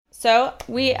So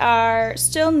we are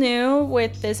still new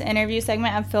with this interview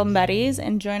segment of Film Buddies,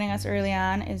 and joining us early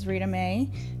on is Rita Mae,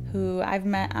 who I've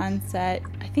met on set,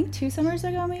 I think 2 summers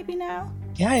ago, maybe now.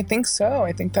 Yeah, I think so.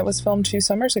 I think that was filmed 2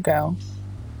 summers ago.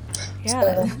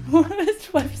 Yeah,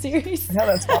 so, web series. Yeah,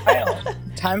 that's wild.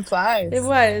 Time flies. It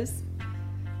was.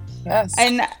 Yes.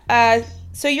 And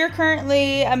so you're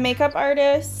currently a makeup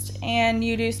artist, and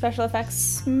you do special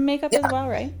effects makeup as well,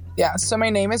 right? Yeah, so my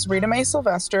name is Rita Mae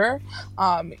Sylvester.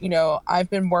 I've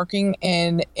been working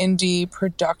in indie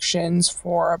productions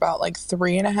for about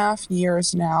 3.5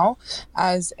 years now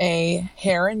as a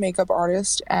hair and makeup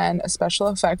artist and a special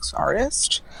effects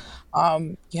artist.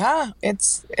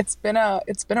 It's been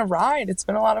a ride. It's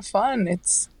been a lot of fun.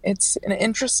 It's an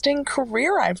interesting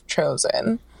career I've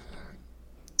chosen.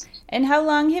 And how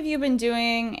long have you been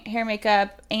doing hair,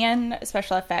 makeup, and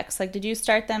special effects? Did you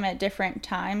start them at different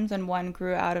times and one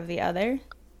grew out of the other?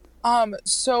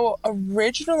 So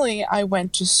originally I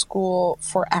went to school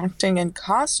for acting and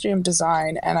costume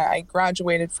design, and I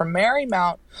graduated from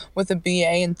Marymount with a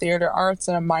BA in theater arts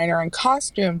and a minor in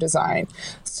costume design.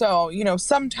 So,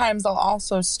 sometimes I'll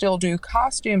also still do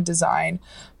costume design,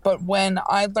 but when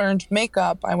I learned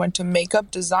makeup, I went to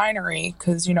makeup designery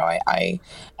because, I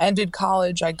ended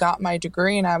college, I got my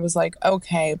degree, and I was like,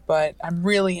 okay, but I'm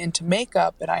really into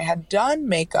makeup. And I had done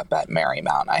makeup at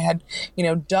Marymount. I had,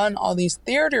 done all these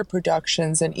theater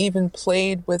productions and even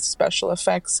played with special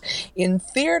effects in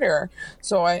theater.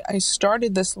 So I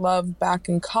started this love back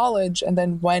in college and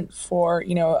then went for,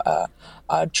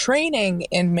 a training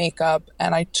in makeup,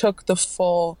 and I took the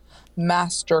full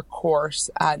master course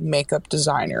at makeup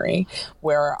designery,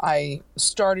 where I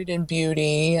started in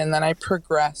beauty and then I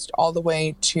progressed all the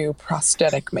way to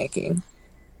prosthetic making.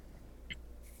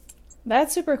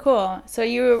 That's super cool. So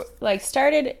you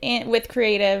started with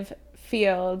creative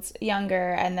fields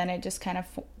younger, and then it just kind of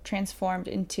transformed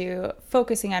into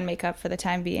focusing on makeup for the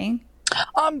time being.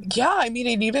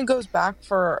 It even goes back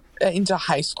into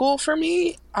high school for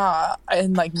me.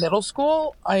 In middle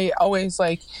school, I always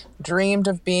dreamed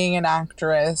of being an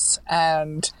actress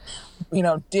and,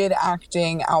 did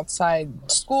acting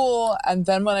outside school. And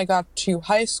then when I got to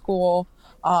high school,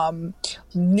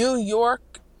 New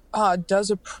York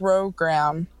does a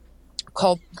program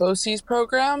called BOCES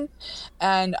program,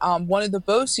 and one of the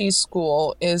BOCES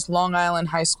school is Long Island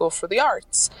High School for the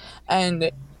Arts. And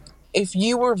if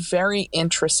you were very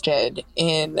interested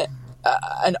in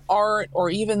an art, or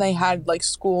even they had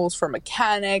schools for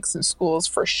mechanics and schools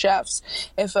for chefs,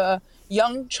 if a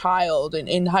young child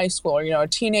in high school, or a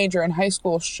teenager in high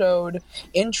school showed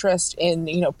interest in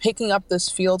picking up this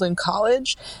field in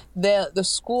college, the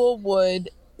school would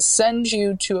send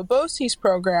you to a BOCES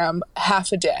program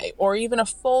half a day or even a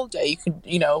full day. You could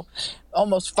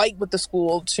almost fight with the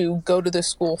school to go to this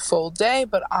school full day,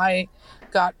 but I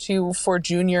got to, for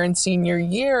junior and senior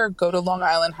year, go to Long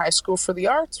Island High School for the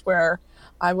Arts, where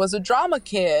I was a drama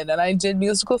kid and I did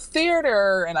musical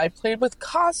theater and I played with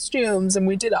costumes and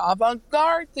we did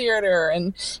avant-garde theater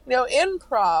and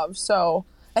improv. So,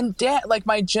 and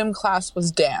my gym class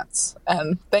was dance,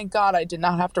 and thank God I did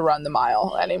not have to run the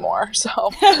mile anymore.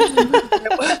 So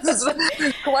it was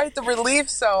quite the relief.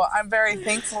 So I'm very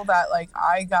thankful that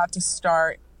I got to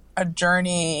start a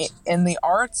journey in the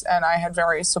arts, and I had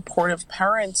very supportive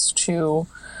parents to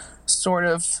sort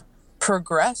of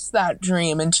progress that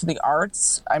dream into the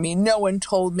arts. I mean, no one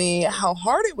told me how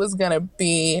hard it was going to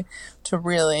be to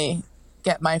really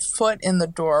get my foot in the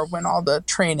door when all the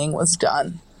training was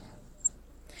done.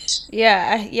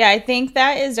 Yeah, I think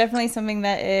that is definitely something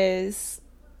that is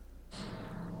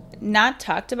not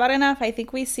talked about enough. I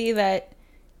think we see that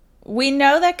we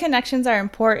know that connections are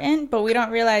important, but we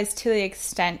don't realize to the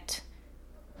extent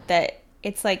that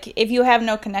it's if you have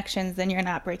no connections, then you're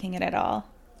not breaking it at all.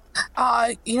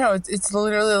 It's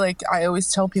literally I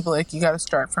always tell people, you got to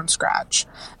start from scratch.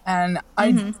 And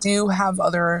I do have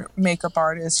other makeup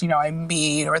artists, I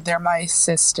meet, or they're my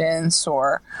assistants,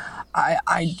 or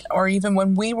or even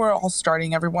when we were all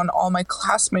starting, all my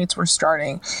classmates were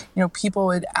starting, people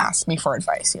would ask me for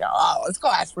advice, let's go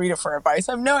ask Rita for advice.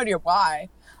 I have no idea why.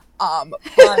 But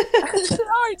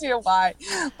no idea why,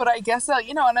 but I guess that,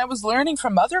 and I was learning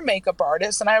from other makeup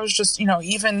artists, and I was just,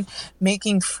 even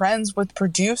making friends with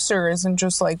producers and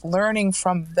just learning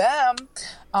from them,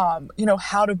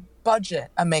 how to budget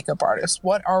a makeup artist,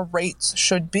 what our rates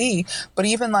should be. But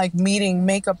even meeting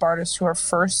makeup artists who are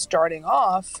first starting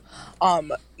off, I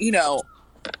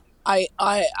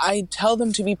tell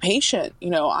them to be patient.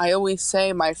 I always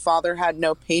say my father had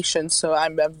no patience, so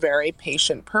I'm a very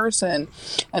patient person.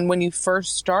 And when you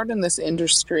first start in this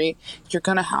industry, you're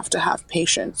going to have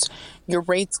patience. Your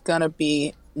rate's going to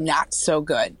be not so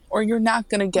good, or you're not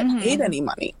going to get paid any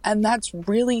money. And that's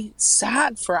really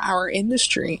sad for our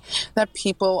industry, that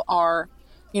people are,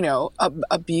 you know,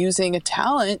 abusing a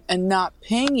talent and not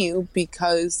paying you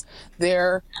because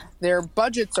their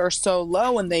budgets are so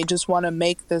low, and they just want to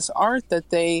make this art that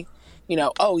they, you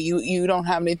know, oh, you don't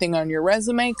have anything on your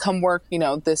resume, come work, you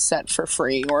know, this set for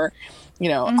free. Or, you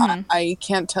know, I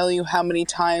can't tell you how many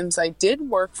times I did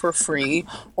work for free,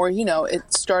 or, you know,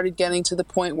 it started getting to the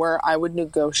point where I would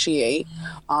negotiate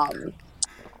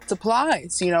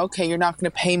supplies. You know, okay, you're not going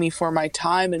to pay me for my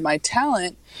time and my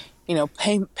talent, you know,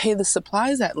 pay the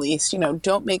supplies at least. You know,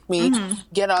 don't make me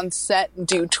get on set and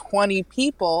do 20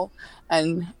 people,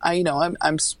 and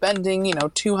I'm spending, you know,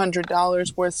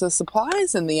 $200 worth of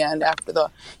supplies in the end after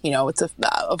the, you know, it's a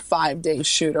 5-day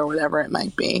shoot or whatever it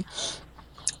might be.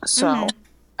 So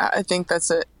I think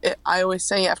that's I always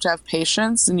say you have to have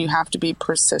patience and you have to be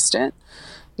persistent.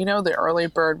 You know, the early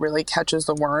bird really catches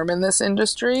the worm in this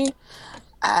industry.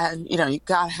 And, you know, you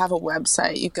got to have a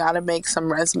website. You got to make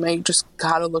some resume. You just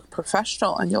got to look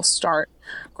professional, and you'll start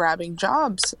grabbing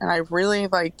jobs. And I really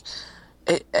like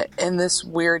it, in this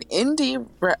weird indie,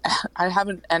 I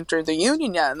haven't entered the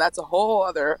union yet, and that's a whole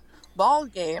other ball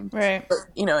game. Right. But,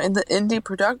 you know, in the indie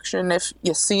production, if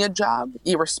you see a job,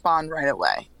 you respond right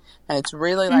away. And it's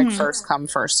really like first come,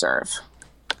 first serve.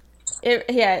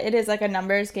 It is like a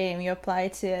numbers game. You apply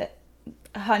to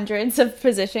hundreds of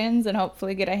positions and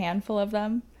hopefully get a handful of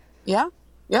them. Yeah.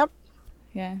 Yep.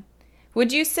 Yeah.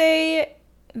 Would you say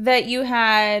that you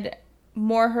had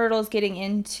more hurdles getting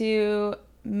into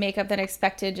makeup than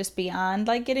expected, just beyond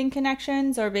like getting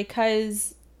connections, or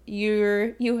because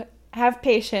you have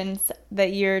patience that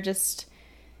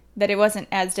that it wasn't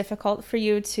as difficult for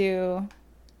you to,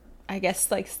 I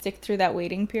guess, like stick through that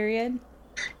waiting period?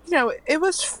 You know, it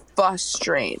was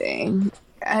frustrating.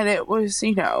 And it was,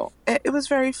 you know, it was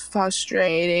very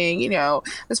frustrating, you know,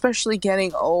 especially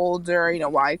getting older. You know,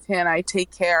 why can't I take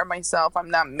care of myself?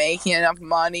 I'm not making enough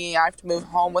money. I have to move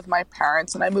home with my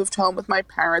parents. And I moved home with my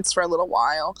parents for a little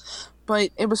while.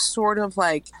 But it was sort of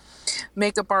like,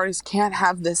 makeup artists can't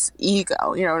have this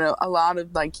ego. You know, a lot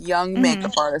of like young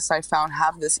makeup artists I found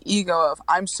have this ego of,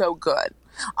 I'm so good.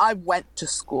 I went to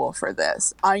school for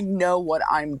this. I know what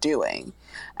I'm doing.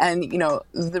 And, you know,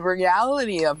 the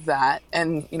reality of that,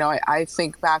 and, you know, I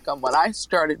think back on when I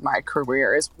started my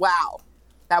career is, wow,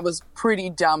 that was pretty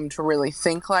dumb to really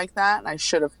think like that. And I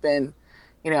should have been,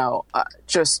 you know,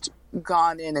 just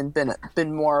gone in and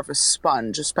been more of a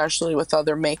sponge, especially with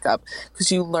other makeup, because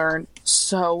you learn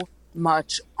so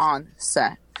much on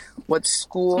set. What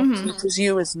school teaches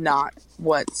you is not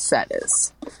what set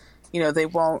is. You know, they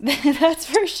won't. That's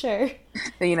for sure.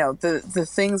 You know, the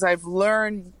things I've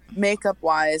learned makeup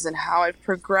wise and how I've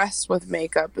progressed with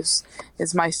makeup is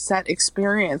my set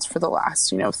experience for the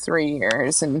last, you know, 3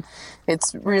 years. And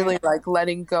it's really like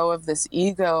letting go of this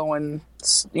ego. And,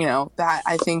 you know, that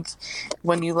I think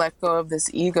when you let go of this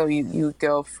ego, you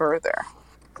go further.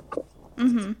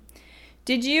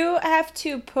 Did you have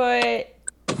to put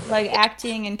like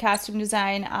acting and costume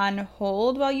design on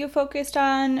hold while you focused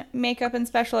on makeup and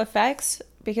special effects?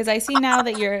 Because I see now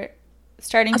that you're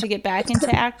starting to get back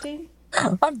into acting.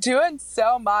 I'm doing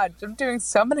so much. I'm doing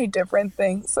so many different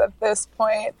things at this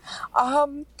point.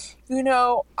 You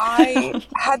know, I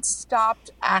had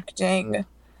stopped acting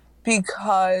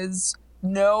because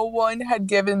no one had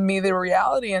given me the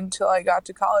reality until I got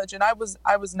to college. And I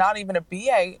was not even a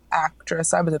BA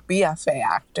actress. I was a BFA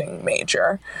acting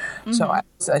major. So I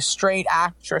was a straight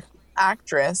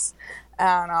actress.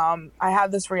 And I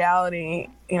had this reality,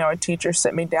 you know, a teacher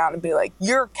sit me down and be like,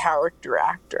 you're a character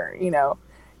actor, you know.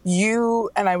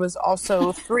 And I was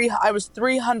also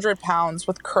 300 pounds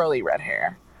with curly red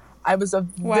hair. I was a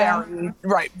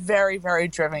very, very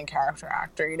driven character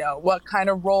actor. You know, what kind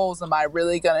of roles am I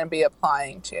really going to be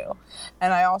applying to?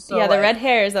 And I also... Yeah, the red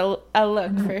hair is a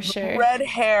look for sure. Red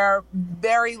hair,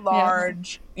 very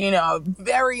large, you know,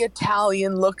 very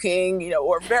Italian looking, you know,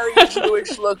 or very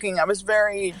Jewish looking. I was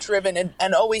very driven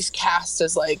and always cast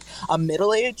as like a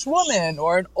middle-aged woman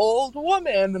or an old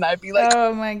woman. And I'd be like,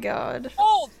 oh my God.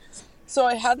 Old. So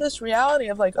I had this reality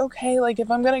of like, okay, like if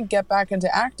I'm going to get back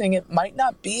into acting, it might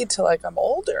not be till like I'm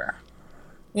older.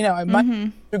 You know, I might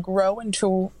have to grow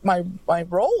into my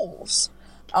roles.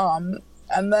 And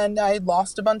then I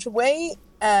lost a bunch of weight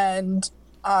and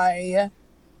I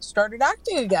started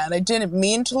acting again. I didn't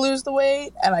mean to lose the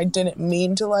weight, and I didn't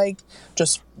mean to like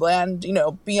just land, you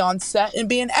know, be on set and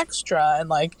be an extra and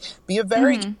like be a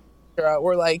very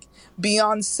or like be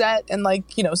on set and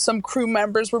like, you know, some crew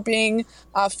members were being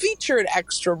featured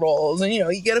extra roles, and you know,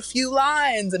 you get a few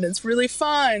lines and it's really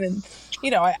fun. And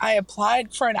I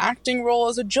applied for an acting role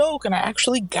as a joke, and I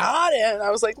actually got it. And I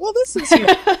was like, well, this is,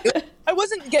 I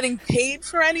wasn't getting paid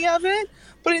for any of it,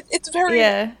 but it's very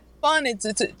Yeah. fun. It's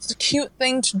a cute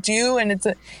thing to do, and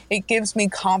it gives me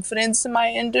confidence in my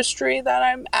industry that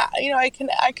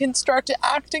I can start to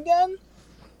act again.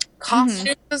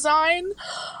 Costume design.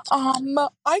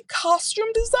 I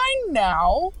costume design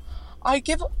now. I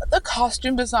give the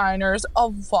costume designers a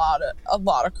lot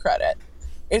of credit.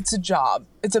 It's a job.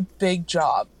 It's a big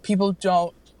job. People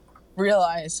don't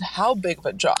realize how big of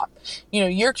a job.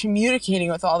 You're communicating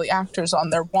with all the actors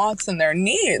on their wants and their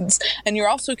needs, and you're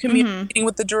also communicating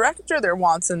with the director their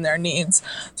wants and their needs.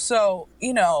 So,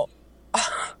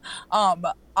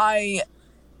 I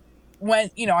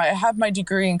went, I have my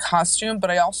degree in costume,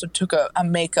 but I also took a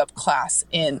makeup class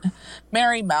in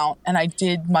Marymount, and I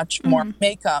did much more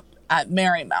makeup at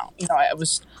Marymount.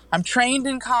 I'm trained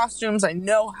in costumes. I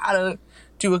know how to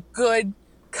do a good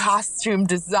costume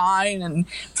design and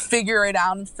figure it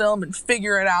out in film and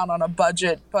figure it out on a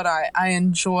budget, but I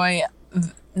enjoy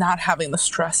not having the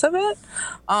stress of it.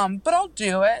 But I'll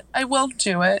do it. I will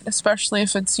do it, especially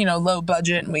if it's, low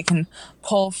budget and we can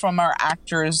pull from our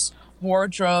actors'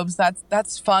 wardrobes.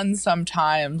 That's fun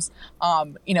sometimes.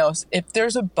 If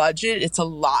there's a budget, it's a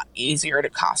lot easier to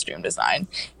costume design.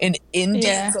 In indie,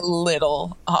 it's a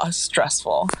little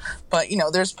stressful, but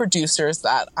there's producers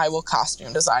that I will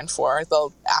costume design for.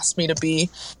 They'll ask me to be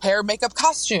hair, makeup,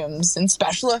 costumes, and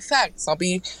special effects. I'll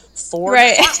be for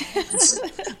departments.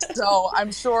 So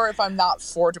I'm sure if I'm not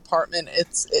for department,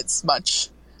 it's much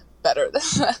better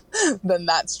than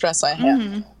that stress I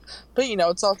have. But,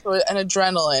 it's also an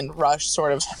adrenaline rush,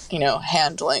 sort of,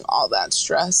 handling all that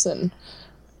stress and,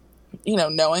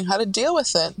 knowing how to deal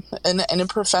with it in a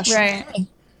professional way.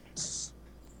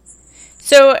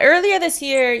 So earlier this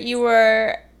year, you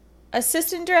were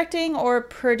assistant directing or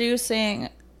producing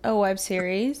a web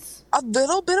series? A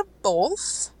little bit of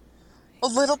both.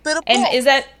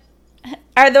 And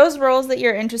are those roles that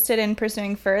you're interested in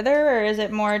pursuing further, or is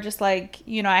it more just like,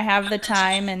 I have the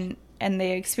time and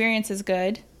the experience is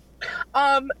good?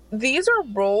 These are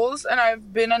roles, and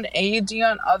I've been an AD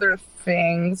on other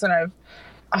things, and I've,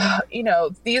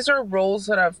 these are roles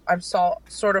that I've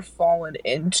sort of fallen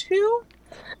into.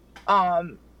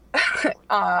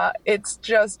 It's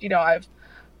just, I've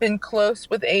been close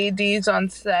with ADs on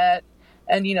set,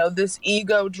 and, this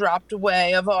ego dropped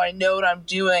away of, I know what I'm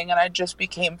doing, and I just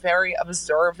became very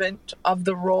observant of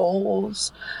the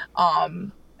roles.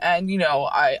 And,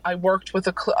 I worked with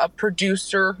a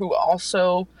producer who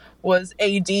also was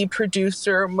AD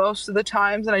producer most of the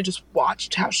times, and I just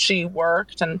watched how she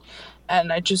worked, and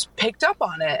I just picked up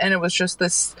on it, and it was just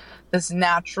this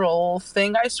natural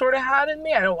thing I sort of had in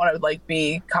me. I don't want to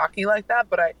be cocky like that,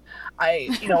 but I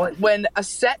when a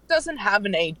set doesn't have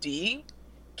an AD,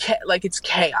 it's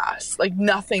chaos.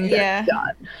 Nothing gets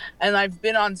done. And I've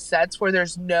been on sets where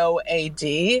there's no AD,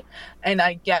 and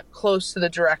I get close to the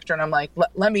director and I'm like,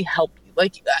 let me help you.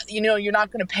 You're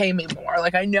not going to pay me more.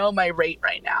 I know my rate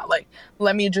right now.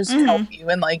 Let me just help you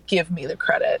and give me the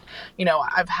credit.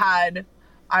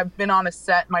 I've been on a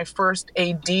set. My first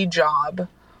AD job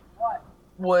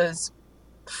was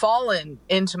fallen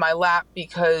into my lap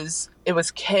because it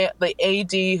was the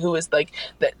AD who was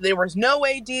there was no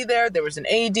AD there. There was an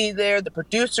AD there. The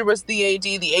producer was the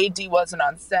AD. The AD wasn't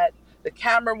on set. The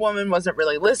camera woman wasn't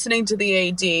really listening to the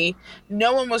AD.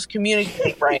 No one was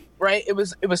communicating right? It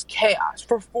was chaos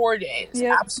for 4 days.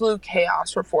 Yep. Absolute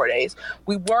chaos for 4 days.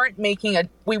 We weren't making a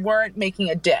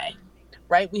day,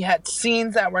 right? We had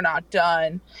scenes that were not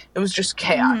done. It was just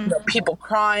chaos. People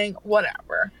crying,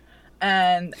 whatever.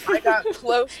 And I got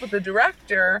close with the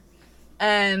director,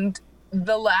 and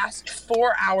the last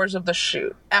 4 hours of the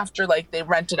shoot, after they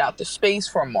rented out the space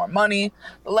for more money,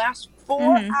 the last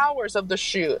 4 hours of the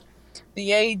shoot,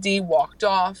 the AD walked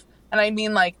off. And I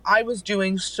mean, I was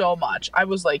doing so much. I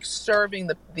was serving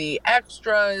the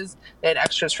extras. They had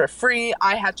extras for free.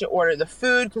 I had to order the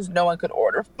food because no one could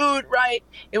order food right.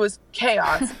 It was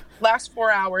chaos. Last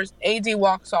 4 hours, AD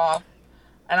walks off,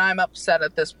 and I'm upset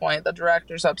at this point. The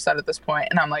director's upset at this point,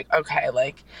 and I'm like, okay,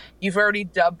 you've already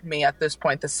dubbed me at this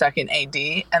point the second AD,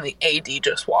 and the AD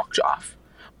just walked off.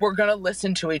 We're going to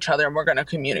listen to each other and we're going to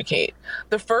communicate.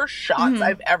 The first shots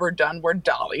I've ever done were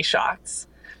dolly shots.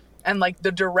 And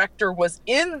the director was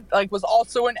was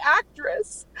also an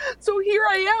actress. So here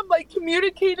I am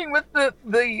communicating with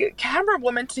the camera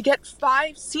woman to get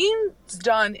 5 scenes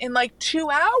done in 2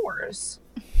 hours.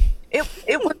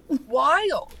 it was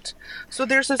wild. So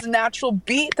there's this natural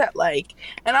beat that like,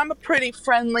 and I'm a pretty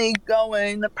friendly,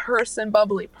 going, the person,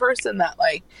 bubbly person that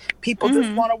like people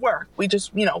just want to work. We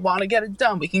just, you know, want to get it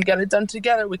done. We can get it done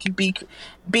together. We can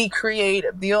be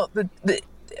creative.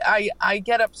 I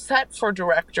get upset for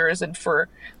directors and for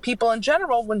people in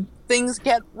general when things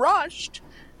get rushed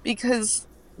because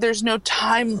there's no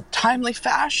timely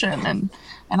fashion, and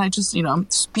I just, you know,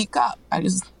 speak up. I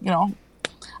just, you know,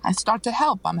 I start to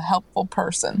help. I'm a helpful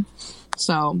person.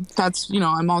 So that's, you know,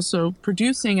 I'm also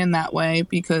producing in that way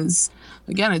because,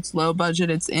 again, it's low budget,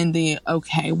 it's indie.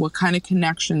 Okay, what kind of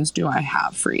connections do I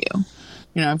have for you?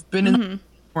 You know, I've been in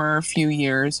for a few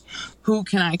years. Who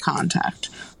can I contact?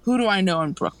 Who do I know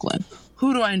in Brooklyn?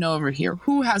 Who do I know over here?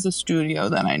 Who has a studio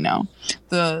that I know?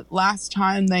 The last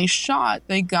time they shot,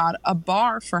 they got a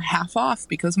bar for half off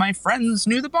because my friends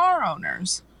knew the bar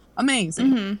owners.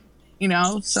 Amazing. You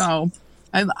know, so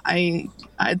I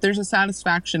there's a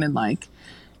satisfaction in like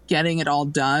getting it all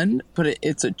done, but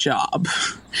it's a job.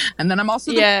 And then I'm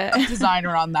also the makeup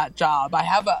designer on that job. I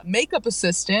have a makeup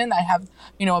assistant. I have,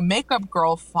 you know, a makeup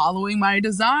girl following my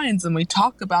designs, and we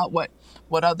talk about what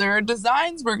other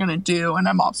designs we're going to do. And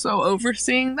I'm also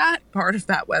overseeing that part of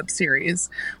that web series.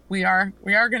 We are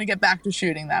going to get back to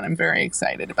shooting that. I'm very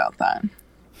excited about that.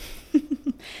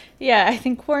 Yeah, I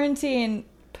think quarantine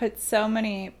put so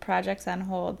many projects on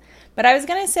hold. But I was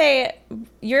going to say,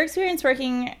 your experience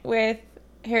working with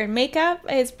hair and makeup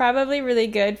is probably really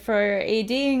good for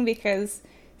ADing because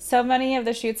so many of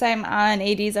the shoots I'm on,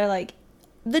 ADs are like,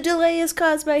 the delay is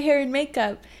caused by hair and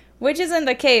makeup, which isn't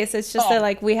the case. It's just that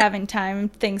like we haven't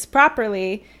timed things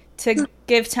properly to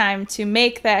give time to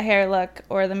make that hair look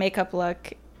or the makeup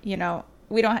look. You know,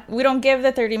 we don't give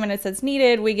the 30 minutes that's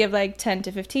needed. We give like 10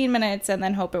 to 15 minutes and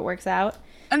then hope it works out.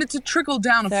 And it's a trickle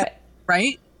down effect,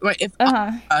 right? If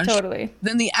I'm rushed, totally.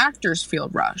 Then the actors feel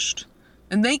rushed.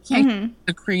 And they can't get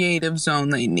the creative zone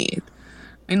they need.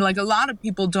 And like a lot of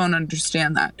people don't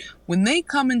understand that. When they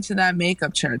come into that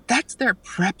makeup chair, that's their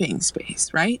prepping space,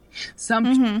 right? Some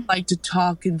people like to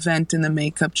talk and vent in the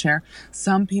makeup chair.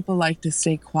 Some people like to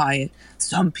stay quiet.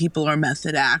 Some people are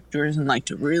method actors and like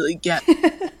to really get,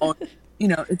 you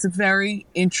know, it's a very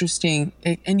interesting,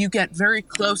 and you get very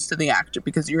close to the actor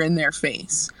because you're in their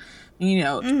face. You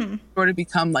know, sort of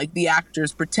become like the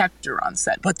actor's protector on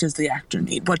set. What does the actor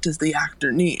need? What does the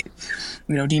actor need?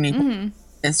 You know, do you need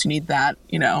this? You need that,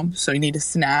 you know, so you need a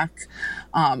snack.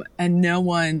 And no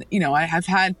one, you know, I have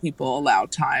had people allow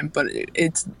time, but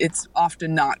it's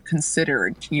often not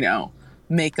considered, you know,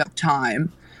 makeup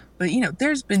time. But, you know,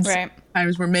 there's been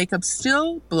times where makeup's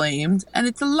still blamed and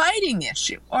it's a lighting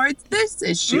issue or it's this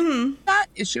issue, that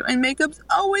issue, and makeup's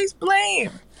always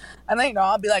blamed. And then, you know,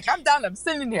 I'll be like, I'm done. I'm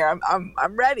sitting here.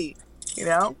 I'm ready. You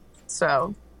know.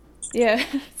 So. Yeah.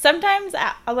 Sometimes,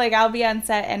 I'll be on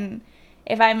set, and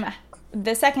if I'm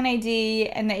the second AD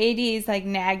and the AD is like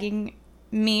nagging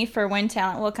me for when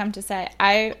talent will come to set,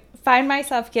 I find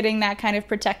myself getting that kind of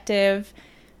protective,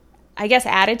 I guess,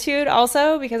 attitude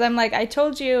also because I'm like, I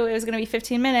told you it was going to be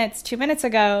 15 minutes 2 minutes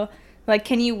ago. Like,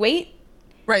 can you wait?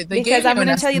 Right, because I'm going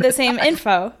to tell you the same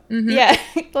info. Yeah,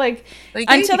 like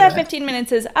until that 15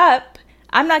 minutes is up,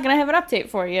 I'm not going to have an update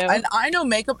for you. And I know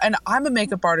makeup, and I'm a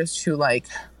makeup artist who like,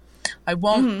 I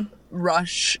won't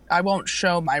rush. I won't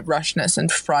show my rushness in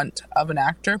front of an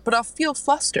actor, but I'll feel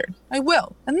flustered. I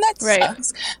will, and that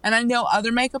sucks. And I know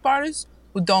other makeup artists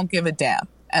who don't give a damn,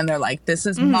 and they're like, "This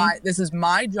is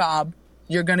my job.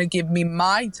 You're going to give me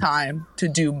my time to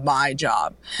do my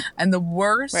job." And the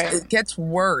worst, it gets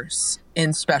worse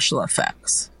in special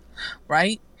effects,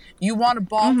 right? You want a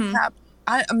bald cap?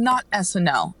 I'm not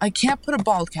SNL. I can't put a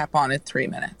bald cap on in 3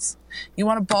 minutes. You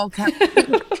want a bald cap?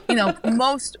 You know,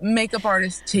 most makeup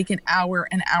artists take an hour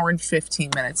and 15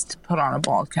 minutes to put on a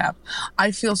bald cap.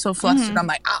 I feel so flustered. I'm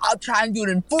like, I'll try and do it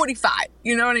in 45.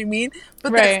 You know what I mean?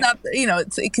 But that's not, you know,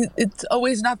 it's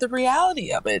always not the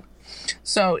reality of it.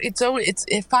 So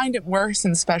I find it worse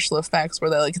in special effects where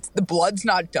they're like, the blood's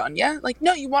not done yet. Like,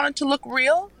 no, you want it to look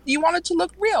real? You want it to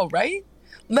look real, right?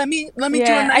 Let me do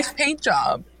a nice paint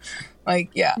job.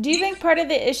 Like, yeah. Do you think part of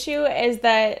the issue is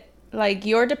that like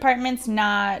your department's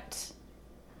not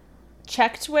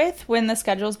checked with when the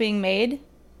schedule's being made?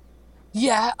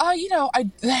 Yeah, you know,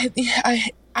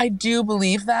 I do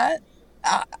believe that.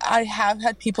 I have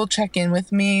had people check in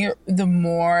with me the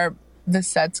more the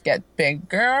sets get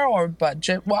bigger or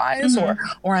budget wise,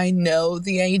 or I know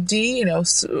the AD, you know,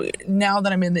 so now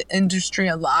that I'm in the industry,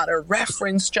 a lot of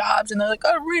reference jobs, and they're like,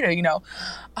 oh, Rita, you know,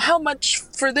 how much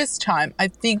for this time? I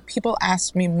think people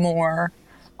ask me more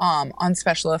on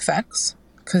special effects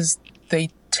because they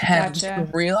tend to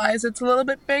realize it's a little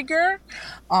bit bigger.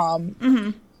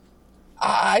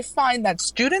 I find that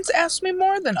students ask me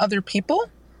more than other people,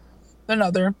 than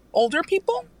other older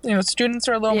people. You know, students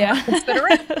are a little more Yeah.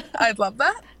 considerate. I love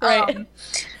that. Right.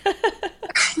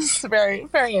 It's very,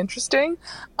 very interesting.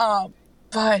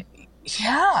 But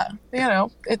yeah, you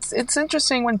know, it's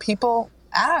interesting when people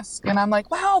ask, and I'm like,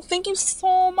 wow, thank you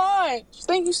so much.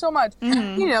 Thank you so much.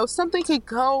 You know, something could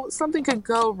go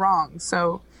wrong.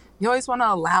 So you always want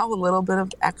to allow a little bit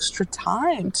of extra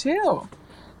time too.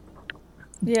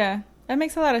 Yeah, that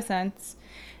makes a lot of sense.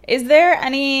 Is there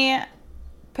any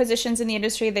positions in the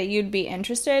industry that you'd be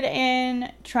interested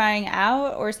in trying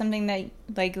out, or something that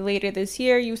like later this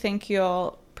year you think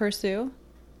you'll pursue?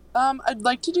 I'd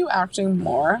like to do acting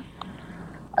more.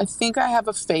 I think I have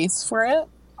a face for it.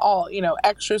 All, you know,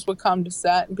 extras would come to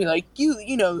set and be like,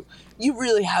 you know, you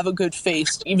really have a good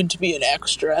face even to be an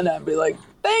extra. And I'd be like,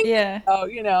 thank Yeah. you,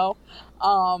 you know.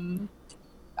 I'm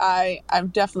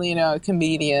definitely, you know, a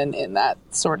comedian in that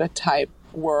sort of type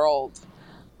world.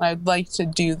 I'd like to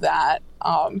do that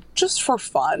just for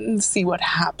fun, see what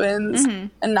happens,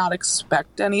 and not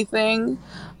expect anything.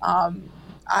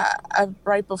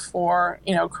 Right before,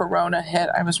 you know, Corona hit,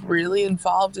 I was really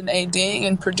involved in ADing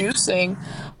and producing,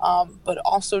 but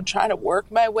also trying to work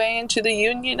my way into the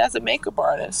union as a makeup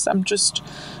artist. I'm just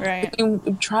Right.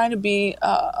 I'm trying to be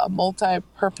a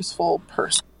multi-purposeful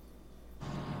person.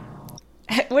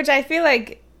 Which I feel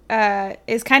like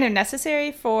is kind of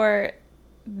necessary for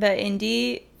the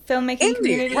indie filmmaking Indie,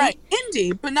 community. right?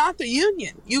 Indie, but not the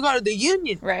union. You go to the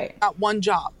union, Right. got one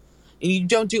job, and you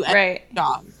don't do any Right.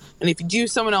 job. And if you do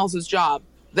someone else's job,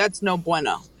 that's no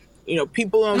bueno. You know,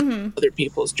 people don't do other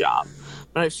people's job.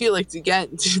 But I feel like to get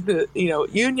into the, you know,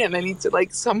 union, I need to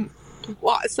like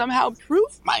somehow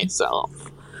prove myself.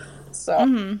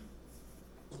 So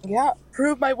yeah,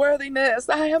 prove my worthiness.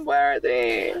 I am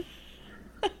worthy.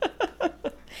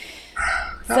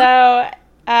 So,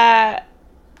 I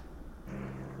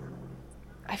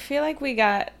feel like we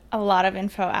got a lot of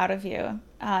info out of you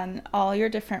on all your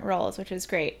different roles, which is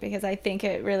great because I think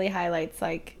it really highlights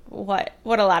like what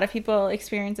a lot of people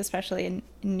experience, especially in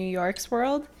New York's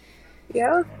world.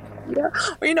 Yeah, yeah.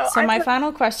 Well, you know, So my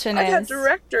final question I've had is,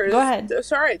 directors. go ahead.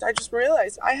 Sorry, I just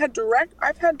realized I've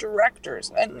had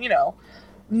directors, and you know,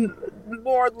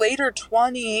 more later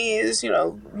 20s, you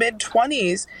know, mid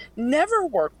 20s, never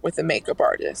work with a makeup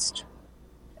artist,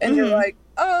 and you're like,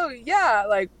 oh yeah,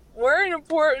 like we're an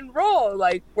important role,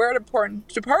 like we're an important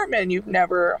department. You've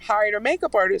never hired a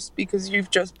makeup artist because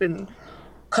you've just been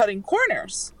cutting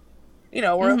corners. You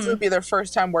know, or else it would be their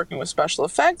first time working with special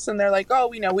effects, and they're like,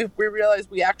 oh, you know, we realized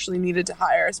we actually needed to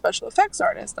hire a special effects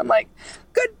artist. I'm like,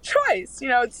 good choice. You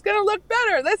know, it's going to look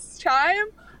better this time.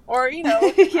 Or, you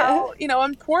know, Yeah. how, you know,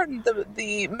 important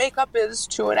the makeup is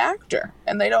to an actor,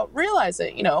 and they don't realize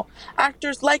it. You know,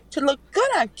 actors like to look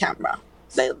good on camera.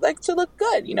 They like to look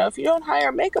good. You know, if you don't hire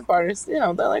a makeup artist, you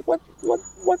know, they're like,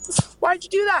 why'd you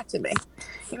do that to me?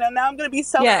 You know, now I'm going to be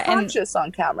self-conscious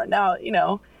on camera. Now, you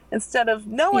know, instead of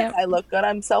knowing I look good,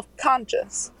 I'm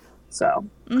self-conscious. So,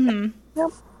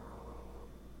 yep.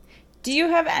 Do you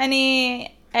have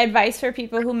any advice for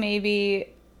people who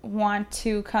maybe want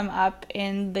to come up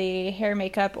in the hair,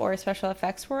 makeup, or special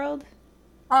effects world?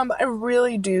 I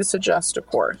really do suggest a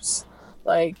course.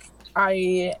 Like,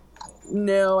 I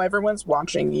know everyone's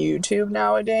watching YouTube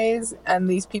nowadays, and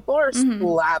these people are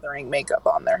slathering makeup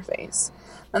on their face.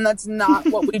 And that's not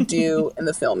what we do in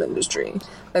the film industry.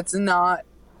 That's not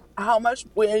how much,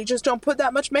 we just don't put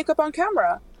that much makeup on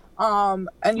camera. And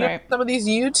you know, some of these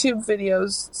YouTube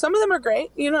videos, some of them are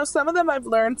great. You know, some of them I've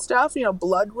learned stuff, you know,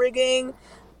 blood rigging,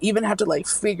 even had to like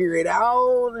figure it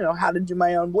out, you know, how to do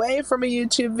my own way from a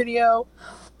YouTube video.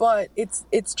 But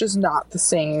it's just not the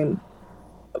same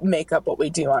makeup what we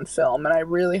do on film. And I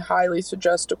really highly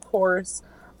suggest a course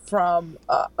from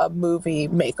a movie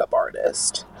makeup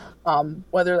artist.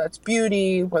 Whether that's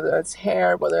beauty, whether that's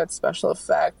hair, whether that's special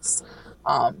effects.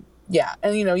 Yeah,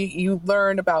 and you know, you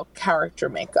learn about character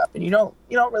makeup, and you don't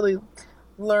really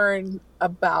learn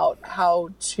about how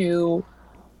to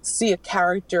see a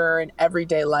character in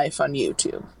everyday life on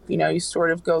YouTube. You know, you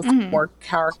sort of go through more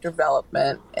character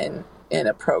development in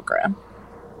a program.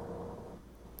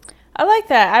 I like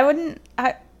that.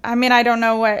 I mean, I don't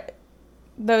know what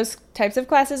those types of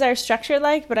classes are structured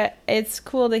like, but it's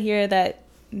cool to hear that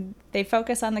they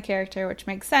focus on the character, which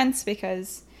makes sense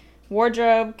because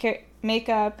wardrobe,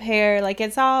 makeup, hair, like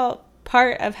it's all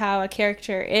part of how a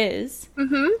character is.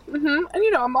 And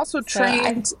you know, I'm also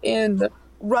trained in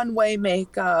runway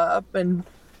makeup and,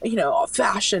 you know,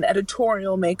 fashion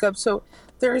editorial makeup. So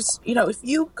there's, you know, if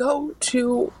you go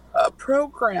to a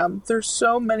program, there's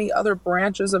so many other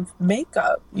branches of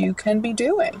makeup you can be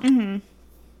doing.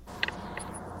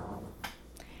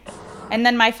 And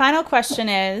then my final question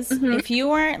is, if you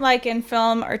weren't like in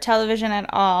film or television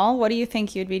at all, what do you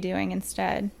think you'd be doing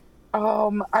instead?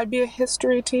 I'd be a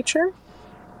history teacher.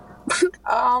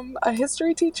 A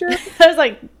history teacher. I was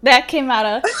like, that came out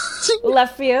of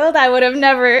left field. I would have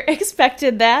never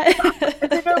expected that. I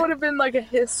think I would have been like a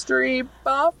history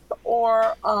buff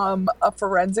or a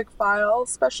forensic file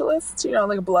specialist, you know,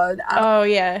 like a blood analyst. Oh,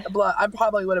 yeah. I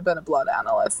probably would have been a blood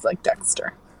analyst like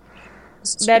Dexter.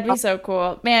 That'd be so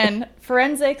cool. Man,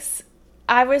 forensics,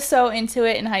 I was so into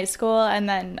it in high school, and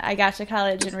then I got to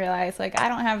college and realized, like, I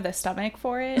don't have the stomach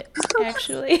for it,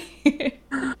 actually.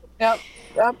 Yep.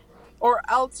 Or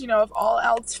else, you know, if all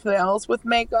else fails with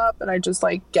makeup and I just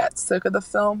like get sick of the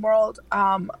film world,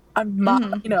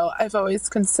 you know, I've always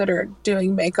considered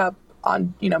doing makeup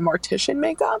on, you know, mortician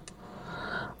makeup.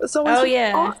 That's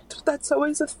always art. That's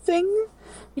always a thing.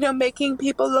 You know, making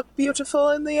people look beautiful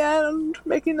in the end,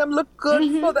 making them look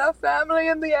good for their family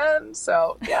in the end.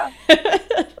 So, yeah.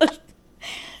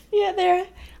 Yeah,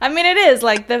 I mean, it is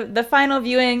like the final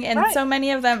viewing, and so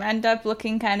many of them end up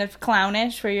looking kind of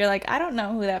clownish, where you're like, I don't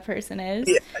know who that person is.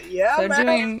 Yeah, so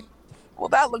man.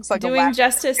 That looks like doing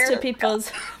justice to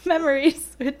people's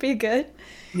memories would be good.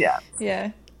 Yeah.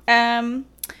 Yeah.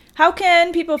 How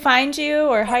can people find you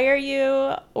or hire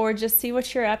you or just see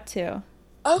what you're up to?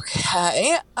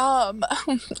 Okay.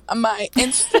 My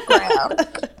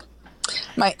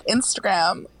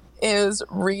Instagram is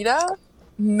Rita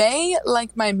Mae,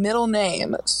 like my middle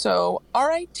name. So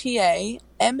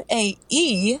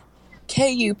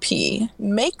RITAMAEKUP,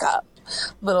 makeup.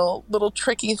 Little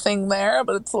tricky thing there,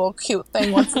 but it's a little cute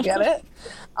thing once you get it.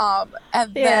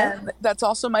 Then that's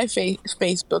also my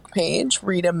Facebook page,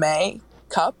 Rita Mae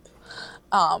Cup,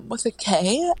 with a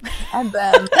K. And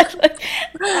then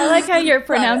I like how you're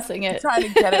pronouncing it.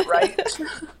 Trying to get it right.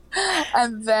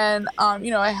 And then,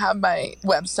 you know, I have my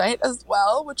website as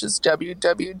well, which is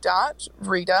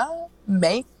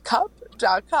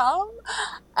www.ritamakeup.com.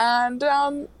 And,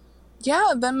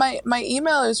 then my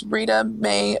email is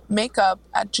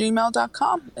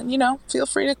ritamaymakeup@gmail.com. And, you know, feel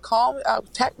free to call me,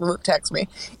 text me,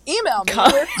 email me.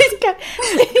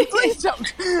 Please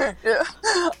don't. Yeah.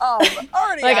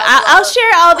 I'll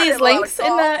share all these links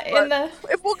in the.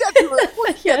 If we'll get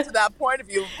to that point, if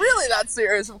you're really that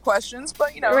serious of questions,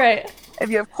 but you know, right.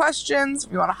 If you have questions,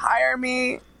 if you want to hire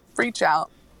me, reach out,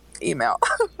 email.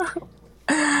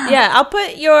 Yeah, I'll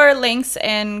put your links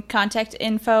and contact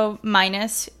info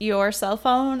minus your cell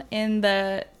phone in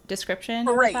the description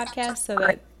of the podcast, so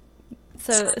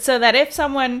that if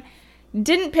someone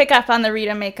didn't pick up on the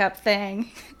Rita makeup thing,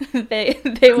 they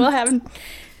will have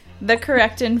the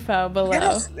correct info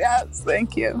below. Yes,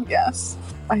 thank you. Yes,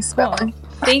 I spelling. Cool.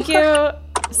 Thank you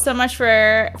so much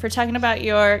for talking about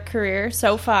your career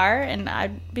so far, and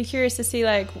I'd be curious to see,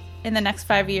 like, in the next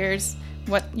 5 years,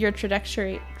 what your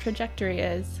trajectory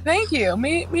is. Thank you.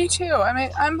 Me too. I mean,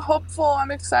 I'm hopeful.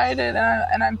 I'm excited,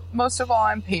 and I'm most of all,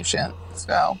 I'm patient.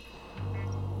 So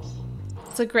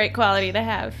it's a great quality to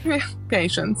have.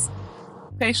 Patience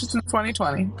in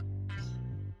 2020.